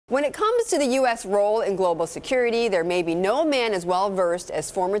When it comes to the U.S. role in global security, there may be no man as well versed as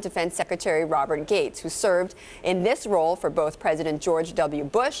former Defense Secretary Robert Gates, who served in this role for both President George W.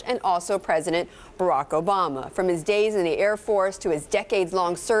 Bush and also President Barack Obama. From his days in the Air Force to his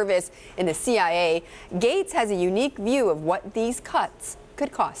decades-long service in the CIA, Gates has a unique view of what these cuts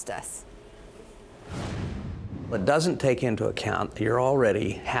could cost us. It doesn't take into account that you're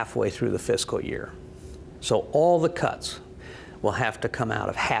already halfway through the fiscal year. So all the cuts will have to come out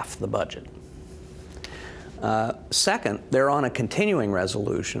of half the budget. Second, they're on a continuing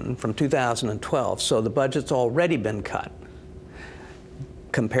resolution from 2012, so the budget's already been cut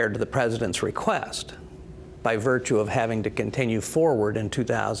compared to the president's request by virtue of having to continue forward in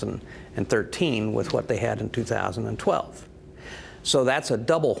 2013 with what they had in 2012. So that's a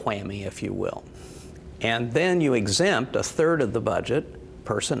double whammy, if you will. And then you exempt a third of the budget,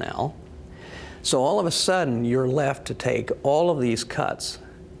 personnel. So all of a sudden, you're left to take all of these cuts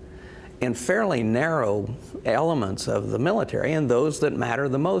in fairly narrow elements of the military and those that matter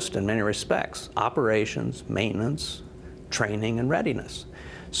the most in many respects: operations, maintenance, training, and readiness.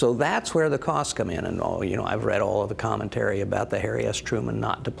 So that's where the costs come in. And I've read all of the commentary about the Harry S. Truman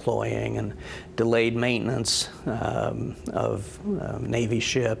not deploying and delayed maintenance of Navy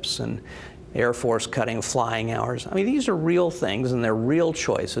ships and Air Force cutting flying hours. I mean, these are real things, and they're real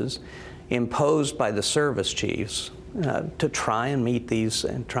choices imposed by the service chiefs to try and meet these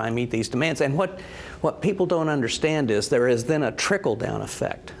demands. And what people don't understand is there is then a trickle-down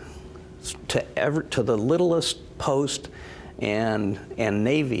effect to the littlest post and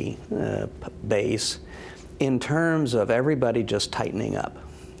Navy base in terms of everybody just tightening up.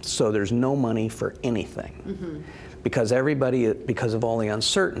 So there's no money for anything. Mm-hmm. Because of all the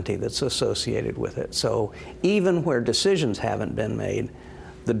uncertainty that's associated with it. So even where decisions haven't been made,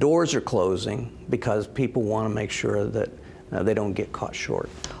 the doors are closing because people want to make sure that they don't get caught short.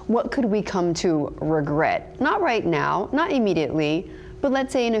 What could we come to regret? Not right now, not immediately, but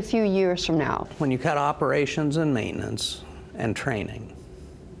let's say in a few years from now. When you cut operations and maintenance and training,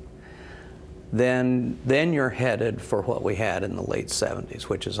 then you're headed for what we had in the late 70s,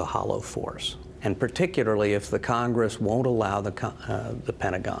 which is a hollow force. And particularly if the Congress won't allow the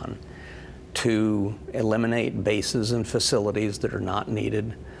Pentagon to eliminate bases and facilities that are not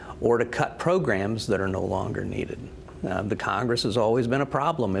needed, or to cut programs that are no longer needed. The Congress has always been a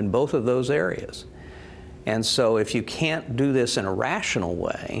problem in both of those areas. And so if you can't do this in a rational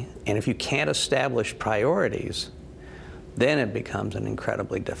way, and if you can't establish priorities, then it becomes an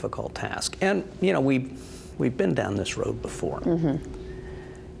incredibly difficult task. And we've been down this road before. Mm-hmm.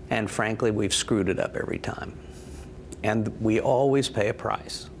 And frankly, we've screwed it up every time. And we always pay a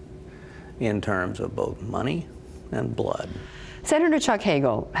price in terms of both money and blood. Senator Chuck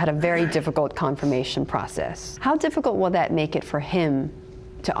Hagel had a very difficult confirmation process. How difficult will that make it for him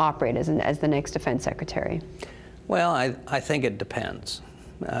to operate as the next defense secretary? Well, I think it depends.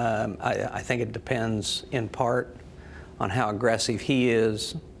 I think it depends in part on how aggressive he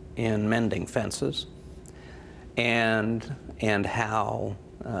is in mending fences and how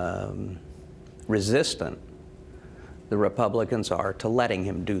resistant the Republicans are to letting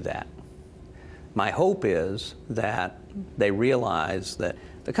him do that. My hope is that they realize that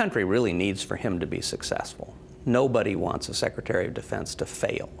the country really needs for him to be successful. Nobody wants a Secretary of Defense to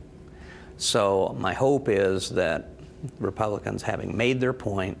fail. So my hope is that Republicans, having made their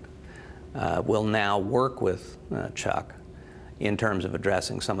point, will now work with Chuck in terms of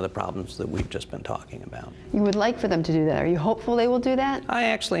addressing some of the problems that we've just been talking about. You would like for them to do that. Are you hopeful they will do that? I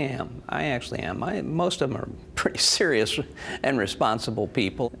actually am. Most of them are pretty serious and responsible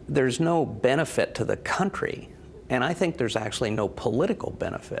people. There's no benefit to the country, and I think there's actually no political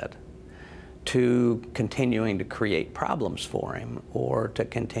benefit to continuing to create problems for him or to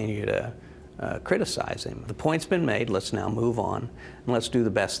continue to criticize him. The point's been made. Let's now move on, and let's do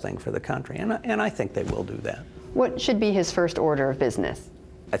the best thing for the country. And I think they will do that. What should be his first order of business?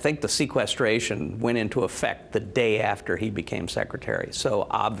 I think the sequestration went into effect the day after he became secretary. So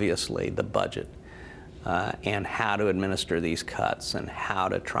obviously the budget and how to administer these cuts and how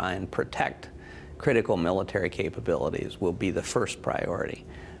to try and protect critical military capabilities will be the first priority.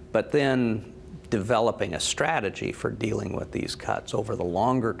 But then developing a strategy for dealing with these cuts over the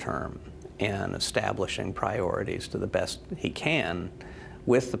longer term and establishing priorities to the best he can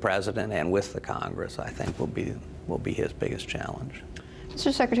with the president and with the Congress, I think will be his biggest challenge.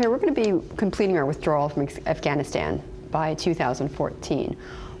 Mr. Secretary, we're going to be completing our withdrawal from Afghanistan by 2014.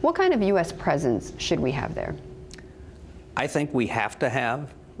 What kind of U.S. presence should we have there? I think we have to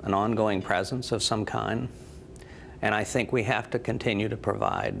have an ongoing presence of some kind, and I think we have to continue to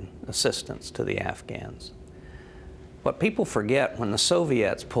provide assistance to the Afghans. What people forget, when the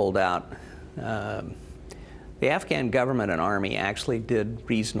Soviets pulled out, the Afghan government and army actually did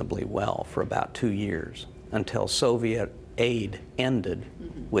reasonably well for about 2 years until Soviet aid ended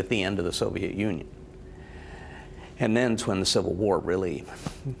with the end of the Soviet Union. And then's when the Civil War really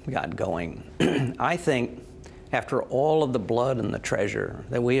got going. I think after all of the blood and the treasure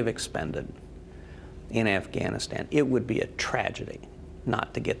that we have expended in Afghanistan, it would be a tragedy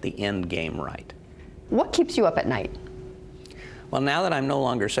not to get the end game right. What keeps you up at night? Well, now that I'm no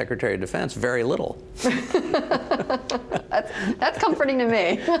longer Secretary of Defense, very little. That's comforting to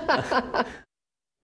me.